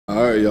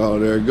All right, y'all,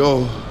 there it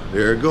go.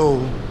 There it go.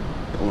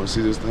 I want to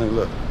see this thing,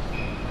 look.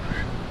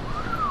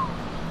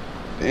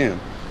 Damn.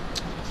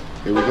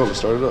 Here we go, let's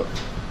start it up.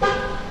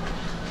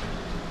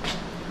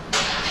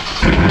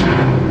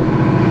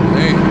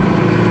 Hey.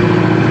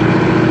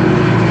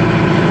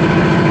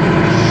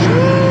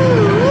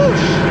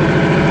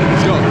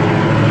 Let's go.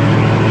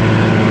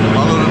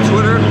 Follow the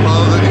Twitter,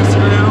 follow the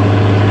Instagram,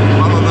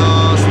 follow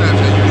the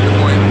Snapchat, you get the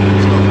point.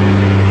 Let's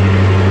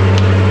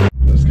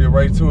go. Let's get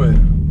right to it.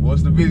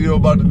 What's the video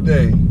about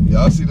today?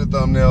 Y'all see the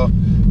thumbnail.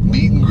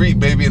 Meet and greet,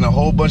 baby, in a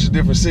whole bunch of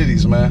different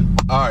cities, man.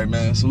 All right,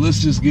 man, so let's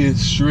just get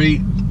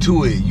straight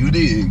to it. You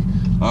dig?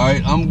 All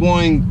right, I'm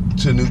going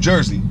to New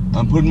Jersey.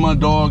 I'm putting my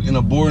dog in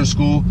a boarding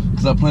school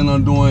because I plan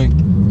on doing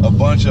a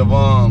bunch of,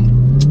 hold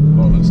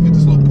on, let's get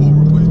this little pool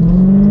real quick.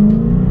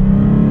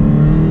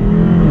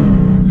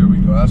 There we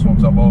go, that's what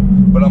I'm talking about.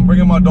 But I'm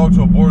bringing my dog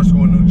to a boarding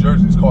school in New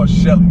Jersey. It's called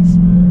Shelley's.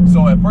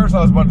 So at first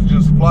I was about to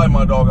just fly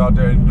my dog out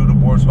there and do the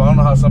boarding school. I don't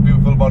know how some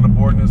people feel about the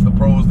boarding, it's the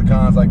pros, the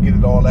cons, I get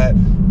it, all that.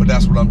 But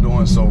that's what I'm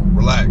doing, so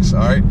relax, all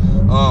right?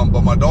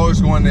 But my dog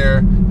is going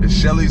there. It's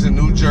Shelley's in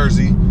New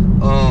Jersey.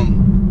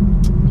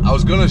 I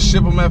was gonna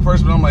ship him at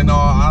first, but I'm like, no,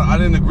 I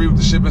didn't agree with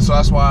the shipping, so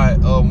that's why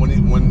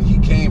when he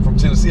came from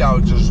Tennessee, I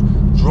just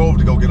drove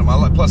to go get him.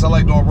 Plus, I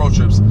like doing road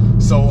trips,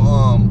 so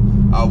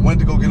I went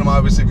to go get him.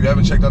 Obviously, if you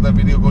haven't checked out that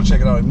video, go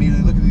check it out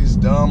immediately. Look at these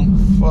dumb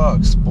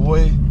fucks,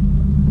 boy,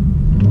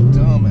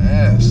 dumb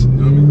ass. You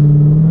know what I mean?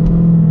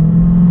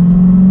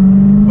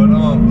 But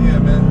yeah,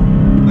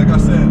 man. Like I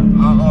said,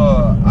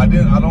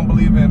 I don't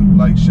believe in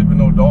like shipping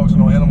no dogs or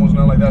no animals,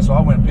 nothing like that. So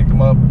I went and picked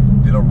him up,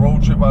 did a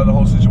road trip out of the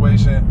whole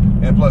situation,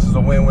 and plus it's a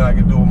win-win. I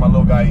can do it with my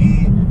little guy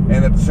E,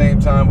 and at the same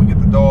time we get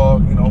the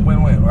dog, you know,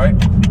 win-win, right?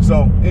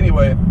 So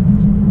anyway,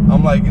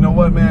 I'm like, you know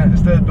what, man?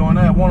 Instead of doing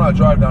that, why don't I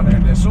drive down there?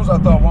 And as soon as I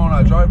thought, why don't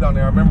I drive down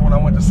there? I remember when I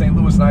went to St.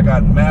 Louis and I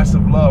got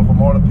massive love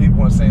from all the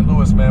people in St.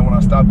 Louis, man. When I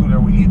stopped through there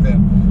with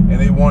Ethen, and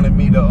they wanted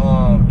me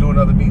to do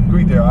another meet and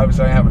greet there.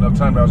 Obviously, I didn't have enough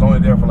time, but I was only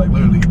there for like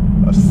literally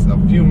a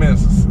few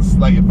minutes. It's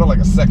like it felt like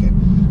a second.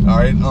 All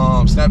right,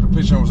 snapped a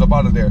picture and was up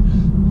out of there.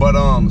 But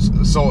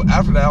so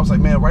after that, I was like,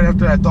 man, right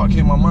after that thought came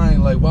to my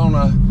mind, like, why don't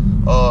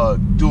I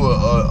do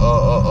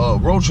a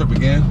road trip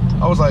again?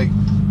 I was like,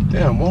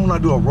 damn, why don't I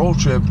do a road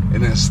trip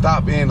and then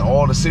stop in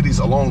all the cities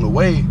along the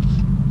way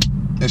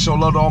and show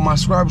love to all my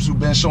subscribers who've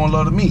been showing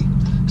love to me?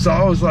 So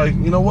I was like,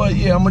 you know what?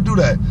 Yeah, I'm gonna do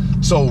that.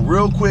 So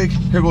real quick,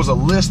 here goes a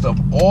list of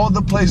all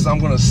the places I'm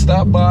gonna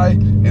stop by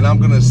and I'm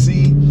gonna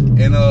see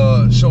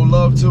and show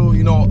love to.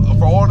 You know,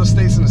 for all the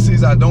states and the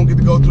cities I don't get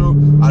to go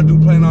through, I do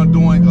plan on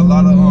doing a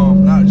lot of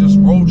not just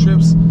road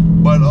trips,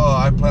 but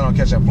I plan on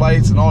catching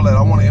flights and all that.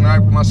 I want to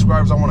interact with my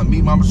subscribers. I want to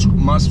meet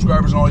my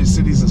subscribers in all these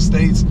cities and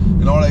states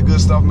and all that good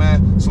stuff,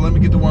 man. So let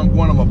me get to where I'm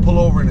going. I'm gonna pull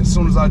over, and as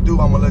soon as I do,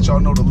 I'm gonna let y'all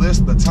know the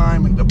list, the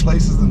time, and the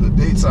places and the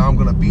dates I'm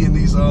gonna be in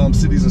these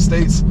cities and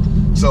states.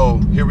 So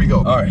here we go.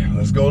 All right,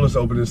 let's go. Let's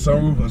open this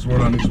sunroof. Let's roll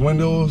down these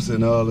windows,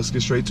 and let's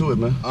get straight to it,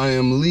 man. I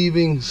am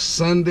leaving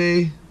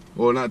Sunday,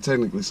 well, not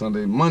technically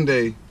Sunday,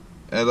 Monday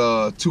at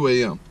 2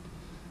 a.m.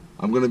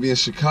 I'm gonna be in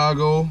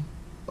Chicago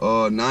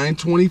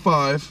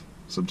 9/25.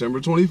 September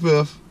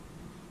 25th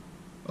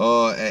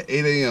at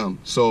 8 a.m.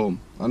 So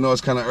I know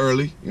it's kind of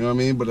early, you know what I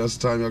mean? But that's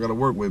the time y'all got to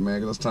work with, man.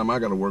 'Cause that's the time I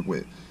got to work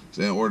with,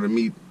 so in order to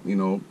meet, you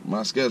know,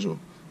 my schedule.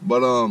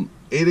 But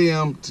 8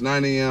 a.m. to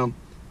 9 a.m.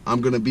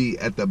 I'm going to be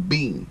at the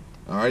Bean.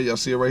 All right, y'all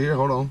see it right here?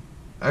 Hold on.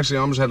 Actually,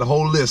 I'm just had the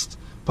whole list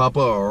pop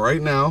up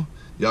right now.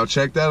 Y'all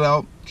check that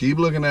out. Keep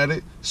looking at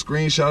it.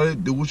 Screenshot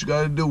it. Do what you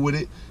got to do with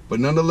it.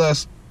 But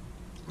nonetheless,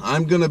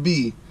 I'm going to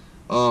be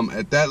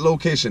at that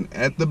location,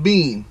 at the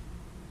Bean,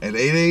 at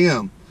 8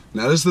 a.m.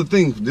 Now this is the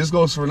thing, this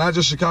goes for not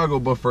just Chicago,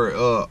 but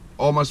for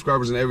all my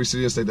subscribers in every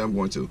city and state that I'm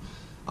going to.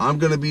 I'm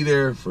gonna be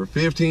there for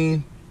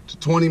 15 to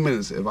 20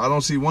 minutes. If I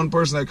don't see one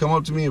person that come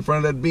up to me in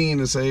front of that Bean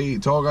and say, hey,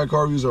 Tall Guy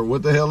Car Reviews or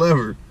what the hell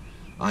ever,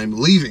 I'm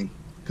leaving.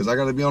 Cause I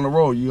gotta be on the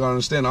road. You gotta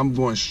understand, I'm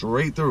going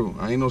straight through.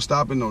 I ain't no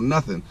stopping, no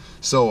nothing.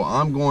 So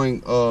I'm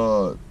going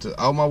out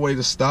my way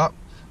to stop.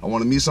 I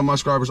wanna meet some of my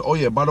subscribers. Oh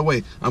yeah, by the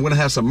way, I'm gonna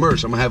have some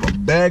merch. I'm gonna have a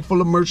bag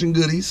full of merch and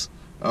goodies.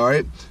 All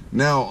right,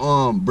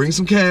 now bring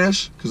some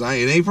cash, cause it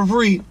ain't for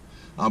free.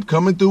 I'm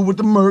coming through with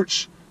the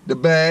merch, the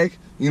bag.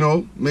 You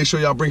know, make sure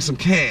y'all bring some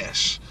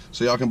cash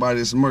so y'all can buy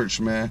this merch,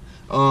 man.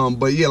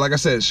 But yeah, like I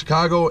said,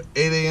 Chicago,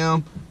 8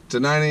 a.m. to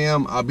 9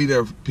 a.m. I'll be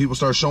there. If people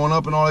start showing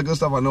up and all that good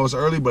stuff. I know it's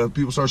early, but if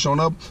people start showing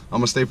up, I'm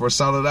gonna stay for a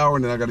solid hour,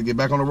 and then I got to get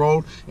back on the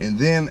road. And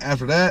then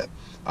after that,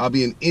 I'll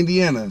be in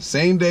Indiana,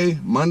 same day,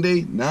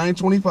 Monday,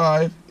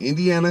 9/25,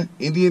 Indiana,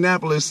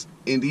 Indianapolis,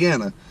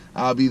 Indiana.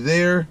 I'll be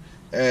there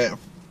at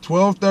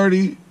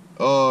 12:30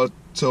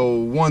 to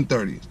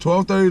 1:30.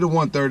 12:30 to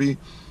 1:30.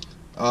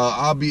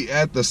 I'll be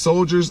at the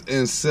Soldiers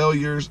and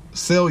Sailors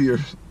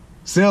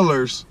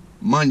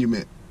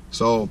Monument.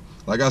 So,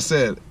 like I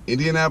said,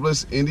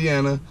 Indianapolis,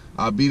 Indiana.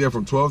 I'll be there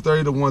from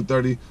 12:30 to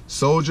 1:30.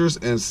 Soldiers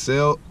and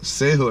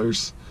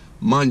Sailors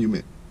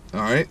Monument.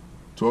 All right,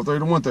 12:30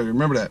 to 1:30.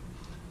 Remember that.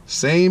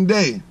 Same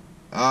day,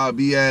 I'll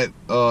be at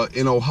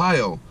in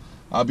Ohio.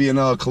 I'll be in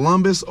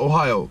Columbus,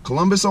 Ohio.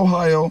 Columbus,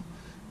 Ohio.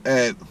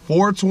 at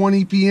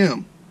 4:20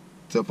 p.m.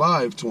 to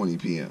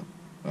 5:20 p.m.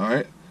 All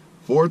right,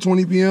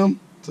 4:20 p.m.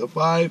 to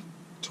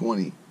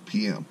 5:20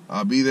 p.m.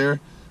 I'll be there.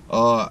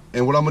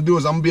 And what I'm gonna do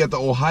is I'm gonna be at the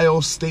Ohio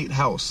State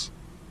House.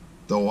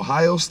 The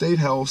Ohio State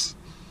House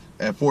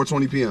at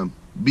 4:20 p.m.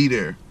 Be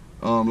there.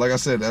 Like I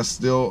said, that's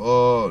still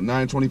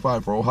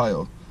 $9.25 for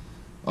Ohio.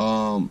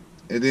 And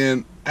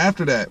then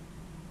after that,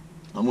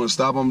 I'm gonna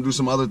stop. I'm gonna do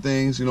some other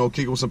things, you know,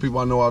 kick it with some people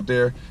I know out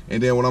there.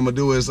 And then what I'm gonna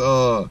do is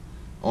on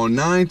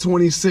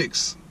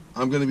 9/26,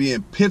 I'm gonna be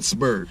in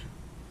Pittsburgh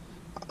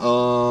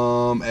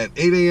at 8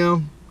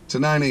 a.m. to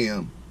 9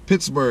 a.m.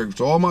 Pittsburgh.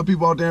 So all my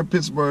people out there in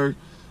Pittsburgh,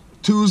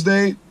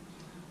 Tuesday,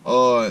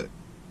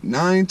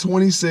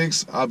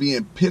 9/26, I'll be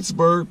in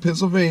Pittsburgh,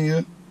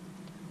 Pennsylvania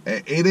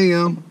at 8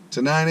 a.m.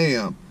 to 9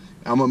 a.m.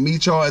 I'm gonna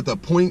meet y'all at the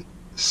Point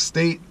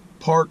State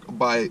Park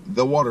by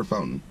the water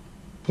fountain.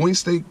 Point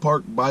State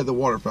Park by the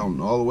water fountain,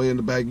 all the way in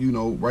the back, you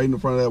know, right in the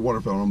front of that water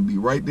fountain. I'm gonna be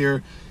right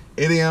there,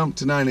 8 a.m.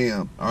 to 9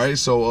 a.m. All right,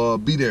 so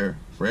be there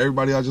for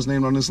everybody I just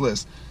named on this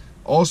list.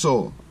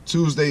 Also,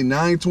 Tuesday,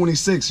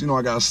 9/26, you know,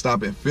 I gotta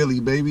stop at Philly,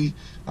 baby.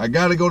 I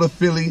gotta go to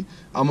Philly.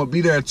 I'm gonna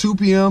be there at 2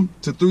 p.m.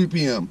 to 3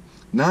 p.m.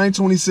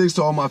 9/26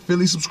 to all my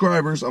Philly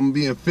subscribers. I'm gonna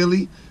be in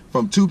Philly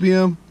from 2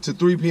 p.m. to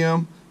 3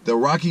 p.m. The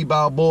Rocky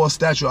Balboa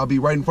statue, I'll be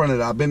right in front of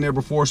that. I've been there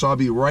before, so I'll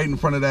be right in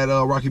front of that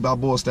Rocky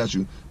Balboa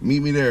statue.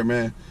 Meet me there,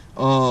 man.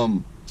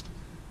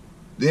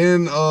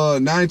 Then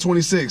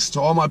 9/26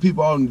 to all my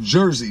people out in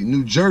Jersey,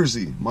 New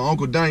Jersey. My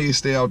Uncle Danye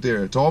stay out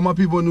there. To all my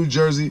people in New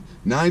Jersey,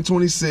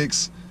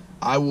 9/26,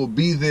 I will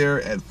be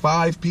there at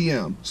 5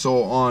 p.m.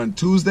 So on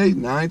Tuesday,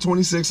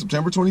 9/26,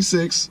 September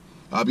 26th,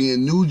 I'll be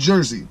in New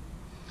Jersey.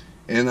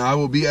 And I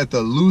will be at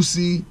the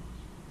Lucy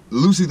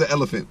the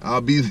Elephant.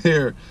 I'll be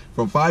there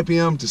from 5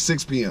 p.m. to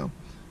 6 p.m.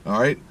 All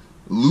right?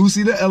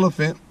 Lucy the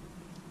Elephant,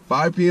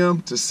 5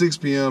 p.m. to 6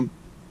 p.m.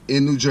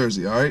 in New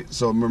Jersey. All right?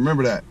 So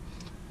remember that.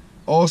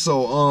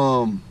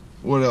 Also,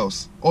 what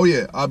else? Oh,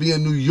 yeah, I'll be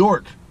in New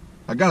York.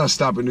 I gotta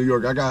stop in New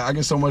York. I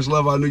get so much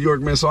love out of New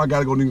York, man, so I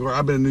gotta go to New York.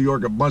 I've been in New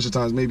York a bunch of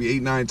times, maybe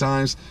 8, 9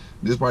 times.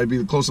 This probably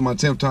be close to my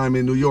 10th time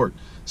in New York.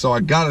 So I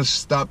gotta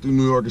stop through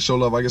New York and show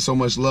love. I get so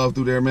much love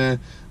through there, man.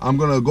 I'm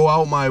gonna go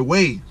out my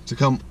way to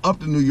come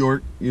up to New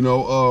York, you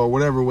know,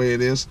 whatever way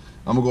it is.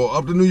 I'm gonna go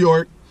up to New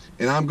York,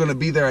 and I'm gonna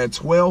be there at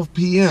 12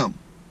 p.m.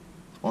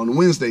 on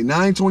Wednesday,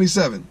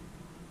 9/27.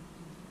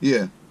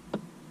 Yeah.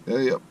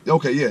 Yep.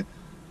 Okay, yeah.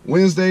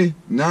 Wednesday,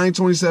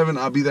 9/27,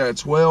 I'll be there at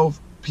 12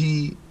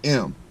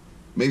 p.m.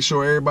 Make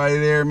sure everybody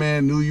there,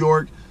 man. New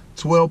York,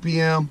 12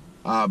 p.m.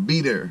 I'll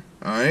be there.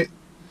 All right.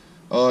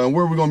 And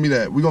where are we gonna meet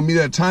at? We're gonna meet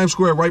at Times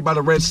Square, right by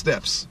the Red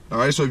Steps. All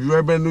right. So if you've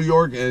ever been in New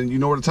York and you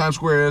know where the Times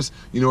Square is,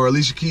 you know where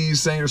Alicia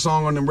Keys sang her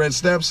song on them Red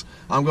Steps.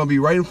 I'm gonna be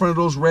right in front of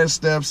those Red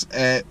Steps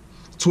at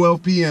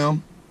 12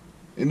 p.m.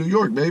 in New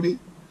York, baby.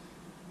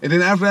 And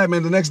then after that,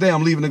 man, the next day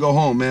I'm leaving to go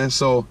home, man.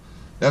 So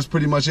that's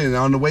pretty much it. And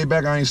on the way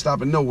back, I ain't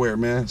stopping nowhere,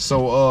 man.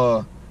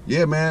 So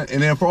yeah, man.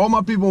 And then for all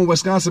my people in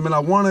Wisconsin, man, I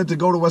wanted to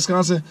go to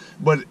Wisconsin,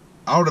 but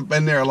I would have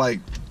been there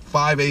like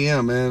 5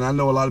 a.m., man. I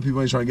know a lot of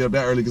people ain't trying to get up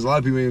that early because a lot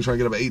of people ain't trying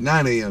to get up at 8,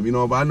 9 a.m., you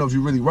know. But I know if you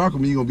really rock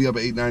with me, you're going to be up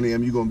at 8, 9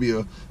 a.m. You're going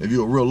to be if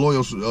you're a real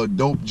loyal,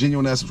 dope,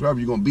 genuine ass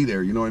subscriber, you're going to be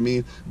there, you know what I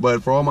mean?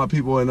 But for all my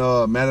people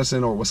in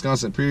Madison or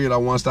Wisconsin, period, I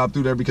want to stop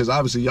through there because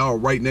obviously y'all are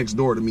right next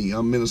door to me.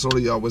 I'm Minnesota,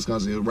 y'all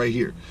Wisconsin, right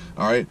here,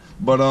 all right?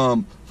 But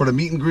for the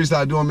meet and greets that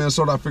I do in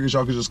Minnesota, I figured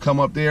y'all could just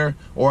come up there,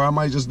 or I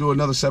might just do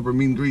another separate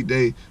meet and greet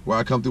day where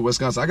I come through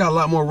Wisconsin. I got a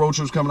lot more road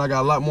trips coming. I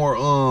got a lot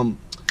more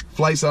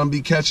flights I'm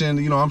be catching.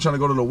 You know, I'm trying to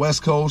go to the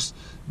West Coast,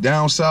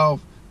 down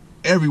south,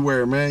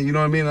 everywhere, man. You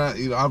know what I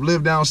mean? I've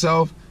lived down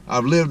south.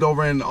 I've lived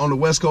over on the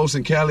West Coast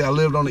in Cali. I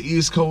lived on the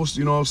East Coast,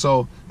 you know,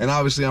 so, and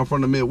obviously I'm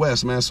from the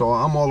Midwest, man, so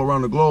I'm all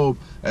around the globe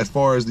as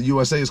far as the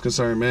USA is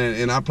concerned, man,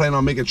 and I plan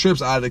on making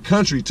trips out of the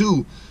country,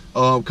 too,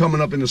 coming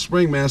up in the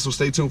spring, man, so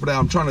stay tuned for that.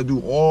 I'm trying to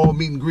do all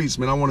meet and greets,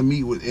 man. I want to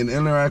meet with and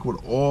interact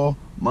with all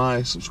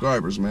my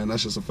subscribers, man.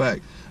 That's just a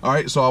fact. All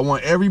right, so I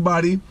want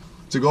everybody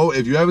to go.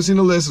 If you haven't seen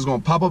the list, it's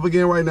going to pop up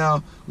again right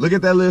now. Look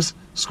at that list,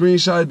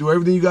 screenshot it, do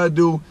everything you got to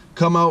do.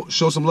 Come out,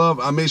 show some love.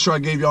 I made sure I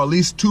gave y'all at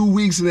least 2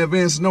 weeks in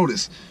advance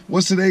notice.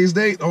 What's today's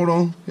date? Hold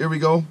on. Here we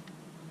go.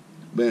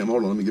 Bam,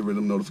 hold on. Let me get rid of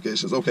them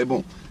notifications. Okay,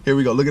 boom. Here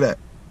we go. Look at that.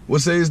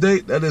 What's today's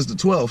date? That is the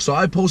 12th. So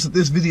I posted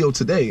this video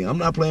today. I'm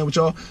not playing with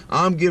y'all.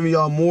 I'm giving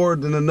y'all more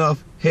than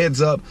enough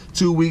heads up.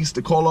 2 weeks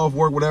to call off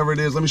work, whatever it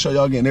is. Let me show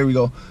y'all again. There we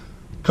go.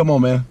 Come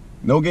on, man.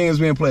 No games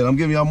being played. I'm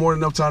giving y'all more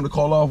than enough time to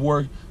call off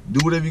work. Do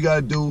whatever you got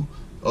to do.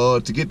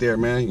 To get there,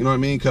 man, you know what I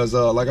mean? Because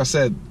like I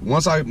said,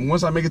 once I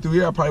make it through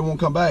here, I probably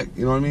won't come back,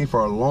 you know what I mean, for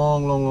a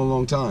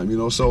long time, you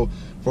know. So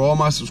for all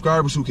my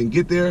subscribers who can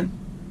get there,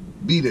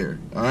 be there,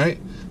 all right?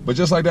 But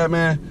just like that,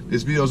 man,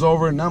 this video's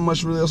over. Not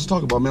much really else to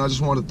talk about, man. I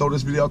just wanted to throw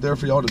this video out there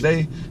for y'all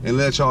today and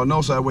let y'all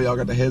know so that way y'all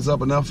got the heads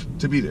up enough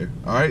to be there.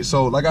 All right.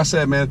 So like I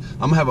said, man,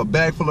 I'm gonna have a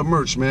bag full of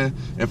merch, man.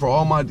 And for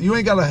all my, you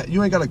ain't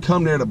gotta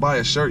come there to buy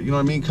a shirt. You know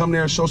what I mean? Come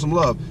there and show some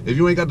love. If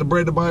you ain't got the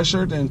bread to buy a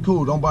shirt, then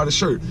cool, don't buy the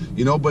shirt.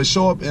 You know, but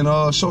show up and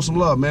show some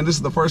love, man. This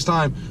is the first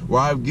time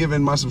where I've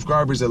given my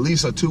subscribers at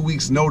least a 2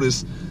 weeks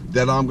notice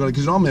that I'm gonna,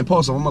 cause you know I'm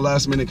impulsive. I'm a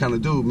last minute kind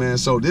of dude, man.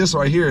 So this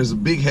right here is a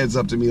big heads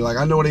up to me. Like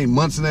I know it ain't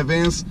months in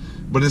advance,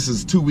 but this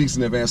is 2 weeks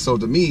in advance. So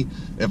to me,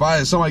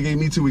 if somebody gave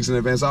me 2 weeks in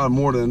advance, I would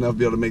more than enough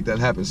be able to make that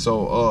happen.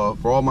 So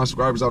for all my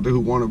subscribers out there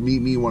who want to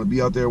meet me, want to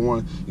be out there,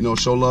 want to, you know,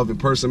 show love in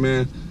person,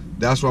 man,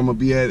 that's where I'm gonna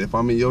be at. If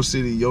I'm in your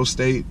city, your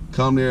state,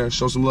 come there,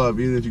 show some love,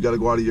 even if you got to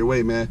go out of your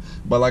way, man.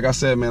 But like I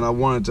said, man, I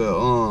wanted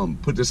to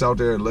put this out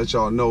there and let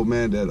y'all know,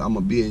 man, that I'm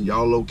gonna be in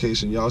y'all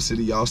location, y'all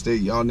city, y'all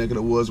state, y'all neck of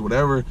the woods,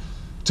 whatever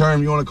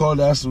term you want to call it,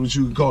 that's what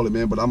you can call it,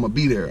 man. But I'm gonna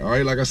be there. All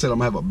right, like I said, I'm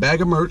gonna have a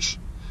bag of merch.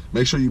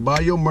 Make sure you buy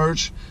your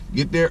merch,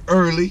 get there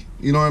early,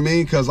 you know what I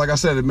mean? Because like I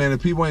said, man,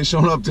 if people ain't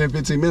showing up 10,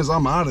 15 minutes,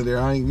 I'm out of there.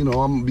 I ain't, you know,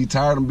 I'm gonna be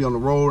tired, I'm gonna be on the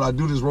road. I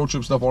do this road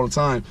trip stuff all the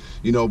time,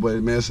 you know,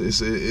 but man,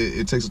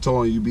 it takes a toll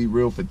on you, be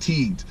real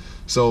fatigued.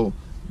 So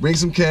bring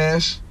some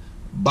cash,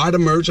 buy the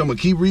merch. I'm gonna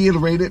keep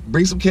reiterating it.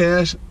 Bring some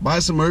cash, buy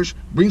some merch,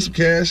 bring some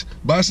cash,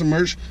 buy some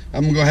merch.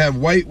 I'm gonna have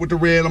white with the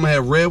red, I'm gonna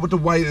have red with the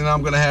white, and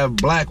I'm gonna have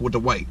black with the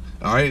white.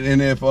 All right,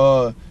 and if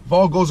all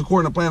goes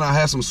according to plan, I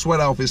have some sweat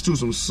outfits too,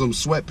 some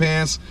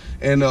sweatpants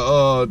and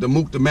the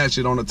mook to match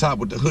it on the top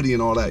with the hoodie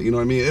and all that. You know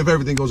what I mean? If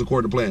everything goes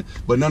according to plan.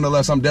 But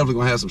nonetheless, I'm definitely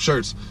gonna have some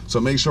shirts.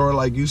 So make sure,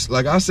 like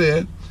I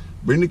said,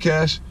 bring the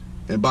cash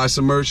and buy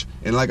some merch.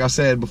 And like I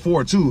said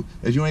before too,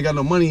 if you ain't got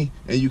no money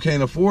and you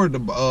can't afford to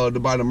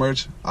buy the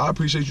merch, I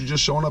appreciate you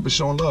just showing up and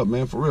showing love,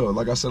 man, for real.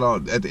 Like I said,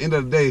 at the end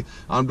of the day,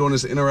 I'm doing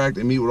this to interact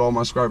and meet with all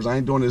my subscribers. I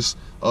ain't doing this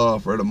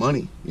for the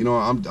money. You know,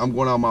 I'm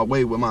going out my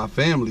way with my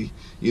family,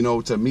 you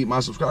know, to meet my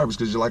subscribers.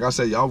 Because like I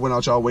said, y'all went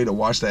out y'all way to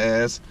watch the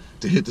ads,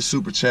 to hit the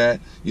super chat,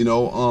 you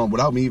know,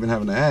 without me even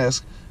having to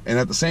ask. And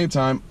at the same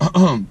time,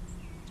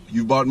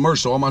 you bought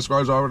merch. So all my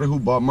subscribers already who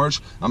bought merch,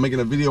 I'm making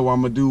a video where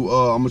I'm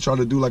gonna try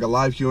to do like a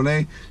live Q&A,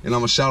 and I'm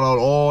gonna shout out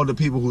all the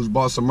people who's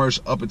bought some merch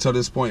up until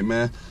this point,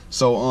 man.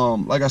 So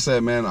like I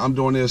said, man, I'm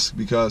doing this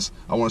because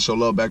I want to show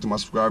love back to my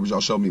subscribers.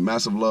 Y'all showed me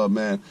massive love,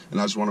 man, and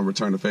I just want to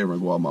return the favor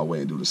and go out my way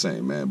and do the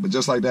same, man. But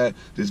just like that,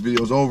 this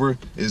video's over.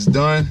 It's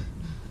done.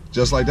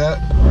 Just like that,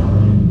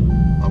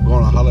 I'm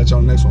going to holler at y'all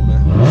next one,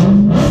 man.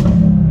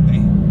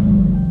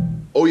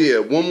 Oh yeah,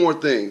 one more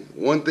thing.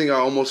 One thing I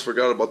almost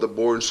forgot about the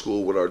boarding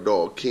school with our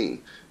dog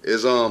King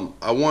is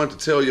I wanted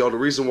to tell y'all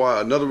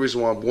another reason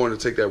why I'm going to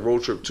take that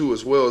road trip too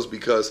as well is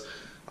because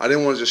I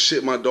didn't want to just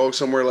ship my dog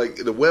somewhere. Like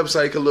the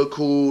website could look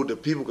cool, the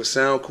people could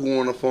sound cool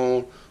on the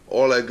phone,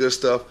 all that good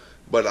stuff.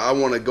 But I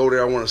want to go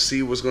there. I want to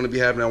see what's going to be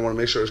happening. I want to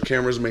make sure there's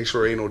cameras, make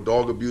sure there ain't no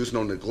dog abuse,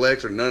 no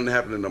neglect, or nothing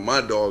happening to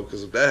my dog.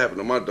 Because if that happened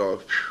to my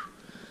dog, whew,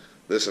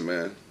 listen,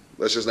 man.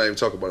 Let's just not even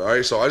talk about it. All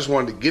right, so I just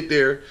wanted to get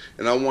there,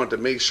 and I wanted to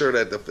make sure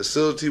that the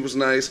facility was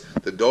nice,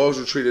 the dogs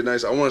were treated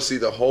nice. I want to see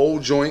the whole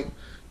joint.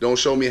 Don't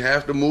show me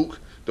half the mook.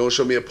 Don't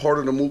show me a part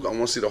of the mook. I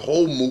want to see the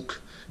whole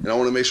mook, and I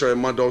want to make sure that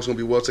my dog's gonna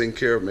be well taken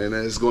care of, man.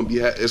 And he's gonna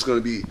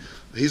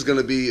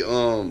be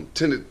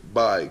tended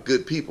by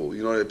good people.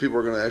 You know, that people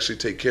are gonna actually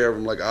take care of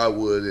him like I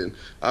would, and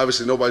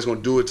obviously nobody's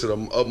gonna do it to the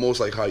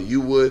utmost like how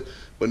you would.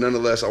 But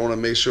nonetheless, I want to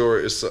make sure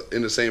it's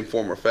in the same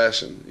form or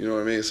fashion. You know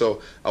what I mean?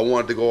 So I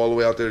wanted to go all the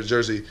way out there to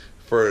Jersey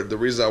for the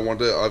reason I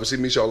wanted to obviously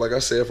meet y'all, like I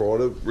said, for all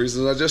the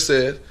reasons I just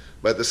said.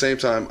 But at the same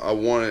time, I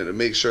wanted to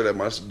make sure that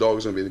my dog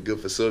is going to be in a good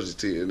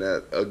facility, and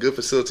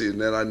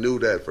that I knew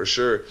that for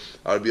sure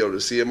I'd be able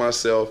to see it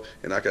myself,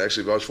 and I could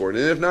actually vouch for it.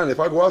 And if not, if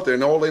I go out there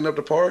and all ain't up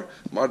to par,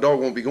 my dog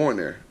won't be going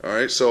there. All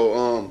right,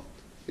 so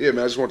yeah,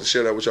 man, I just wanted to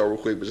share that with y'all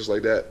real quick. But just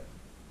like that,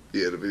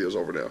 yeah, the video's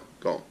over now.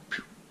 Gone.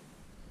 Pew.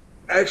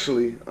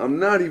 Actually, I'm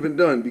not even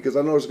done because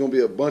I know there's going to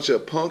be a bunch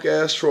of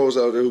punk-ass trolls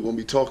out there who are going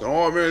to be talking,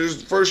 oh, man,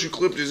 first you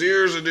clipped his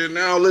ears and then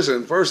now,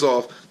 listen, first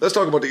off, let's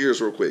talk about the ears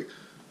real quick.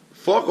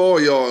 Fuck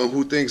all y'all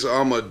who thinks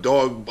I'm a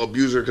dog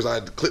abuser because I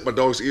clipped my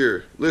dog's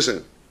ear.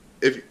 Listen,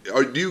 do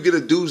you get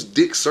a dude's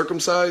dick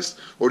circumcised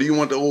or do you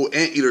want the old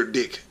anteater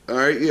dick? All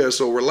right, yeah,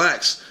 so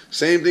relax.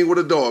 Same thing with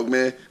a dog,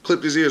 man.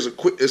 Clipped his ears,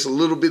 it's a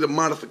little bit of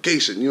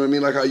modification. You know what I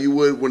mean? Like how you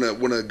would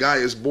when a guy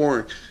is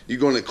born, you're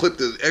going to clip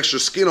the extra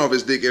skin off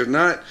his dick. If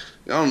not,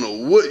 I don't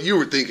know what you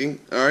were thinking.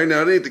 All right,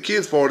 now it ain't the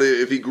kid's fault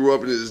if he grew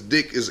up and his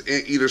dick is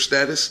anteater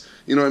status.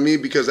 You know what I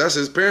mean? Because that's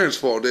his parents'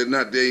 fault. They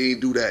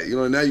ain't do that. You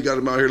know, now you got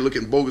him out here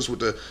looking bogus with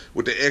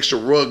the extra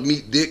rug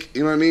meat dick.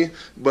 You know what I mean?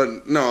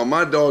 But no,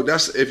 my dog.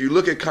 If you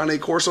look at Cane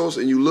Corsos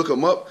and you look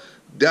them up,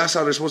 that's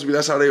how they're supposed to be.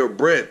 That's how they were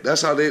bred.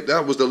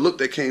 That was the look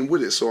that came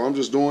with it. So I'm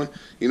just doing,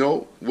 you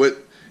know, what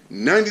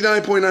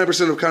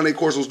 99.9% of Cane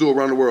Corsos do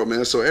around the world,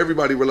 man. So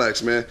everybody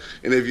relax, man.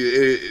 And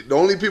the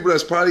only people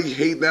that's probably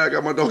hate that I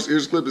got my dog's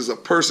ears clipped is a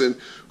person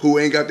who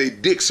ain't got their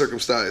dick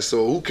circumcised.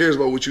 So who cares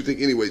about what you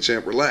think anyway,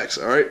 champ? Relax,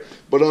 all right?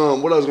 But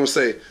what I was gonna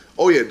say,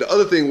 oh yeah, the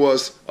other thing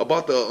was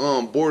about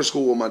the boarding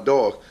school with my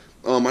dog.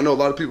 I know a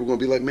lot of people are going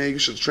to be like, man, you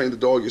should train the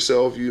dog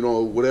yourself, you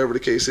know, whatever the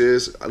case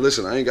is.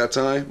 Listen, I ain't got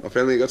time. My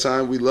family ain't got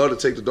time. We love to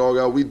take the dog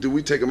out. We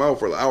take him out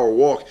for an hour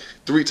walk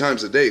 3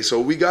 times a day.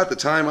 So we got the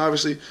time,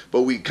 obviously,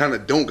 but we kind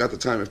of don't got the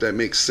time, if that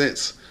makes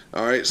sense.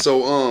 All right,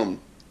 so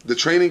the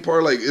training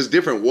part, like, is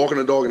different. Walking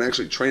a dog and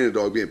actually training a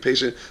dog, being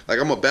patient. Like,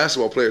 I'm a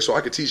basketball player, so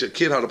I could teach a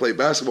kid how to play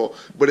basketball.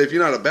 But if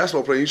you're not a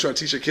basketball player and you're trying to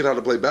teach a kid how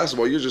to play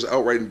basketball, you're just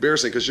outright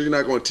embarrassing, because you're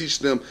not going to teach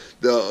them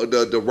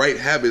the right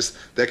habits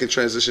that can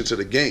transition to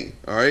the game.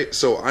 All right,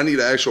 so I need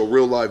an actual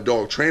real live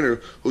dog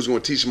trainer who's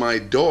going to teach my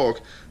dog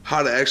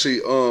how to actually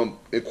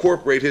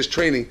incorporate his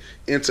training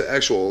into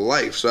actual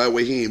life, so that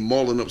way he ain't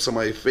mauling up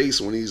somebody's face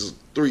when he's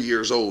 3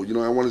 years old. You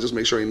know, I want to just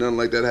make sure ain't nothing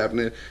like that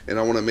happening, and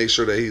I want to make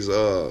sure that he's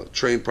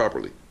trained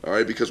properly. All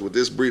right, because with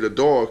this breed of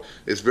dog,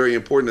 it's very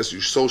important that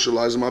you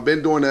socialize them. I've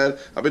been doing that.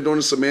 I've been doing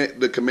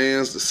the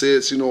commands, the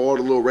sits, you know, all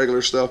the little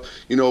regular stuff,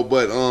 you know.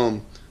 But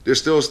there's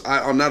still,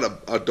 I'm not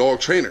a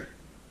dog trainer.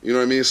 You know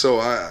what I mean? So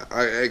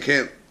I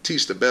can't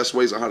teach the best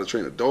ways on how to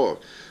train a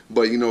dog.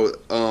 But, you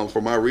know,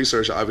 for my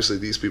research, obviously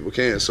these people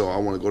can. So I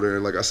want to go there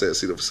and, like I said,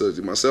 see the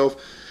facility myself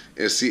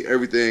and see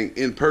everything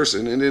in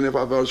person. And then if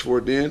I vouch for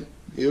it, then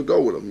he'll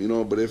go with them, you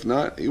know. But if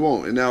not, he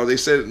won't. And now they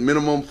said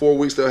minimum 4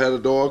 weeks they'll have a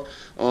dog.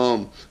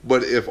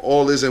 But if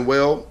all isn't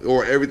well,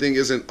 or everything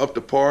isn't up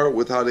to par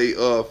with how they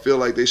feel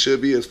like they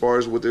should be as far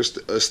as what their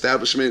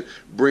establishment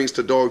brings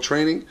to dog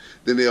training,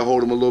 then they'll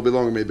hold them a little bit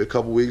longer, maybe a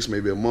couple weeks,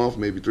 maybe a month,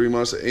 maybe 3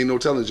 months. Ain't no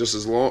telling, just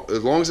as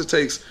long as it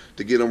takes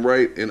to get them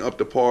right and up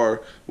to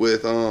par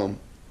with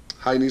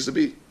how he needs to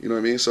be. You know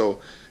what I mean? So,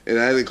 and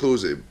that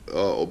includes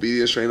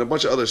obedience training, a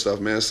bunch of other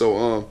stuff, man.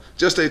 So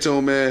just stay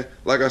tuned, man.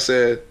 Like I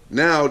said,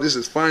 now this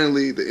is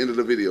finally the end of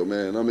the video,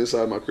 man. I'm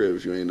inside my crib,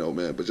 if you ain't know,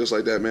 man. But just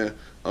like that, man,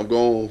 I'm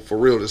going for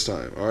real this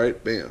time. All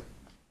right, bam.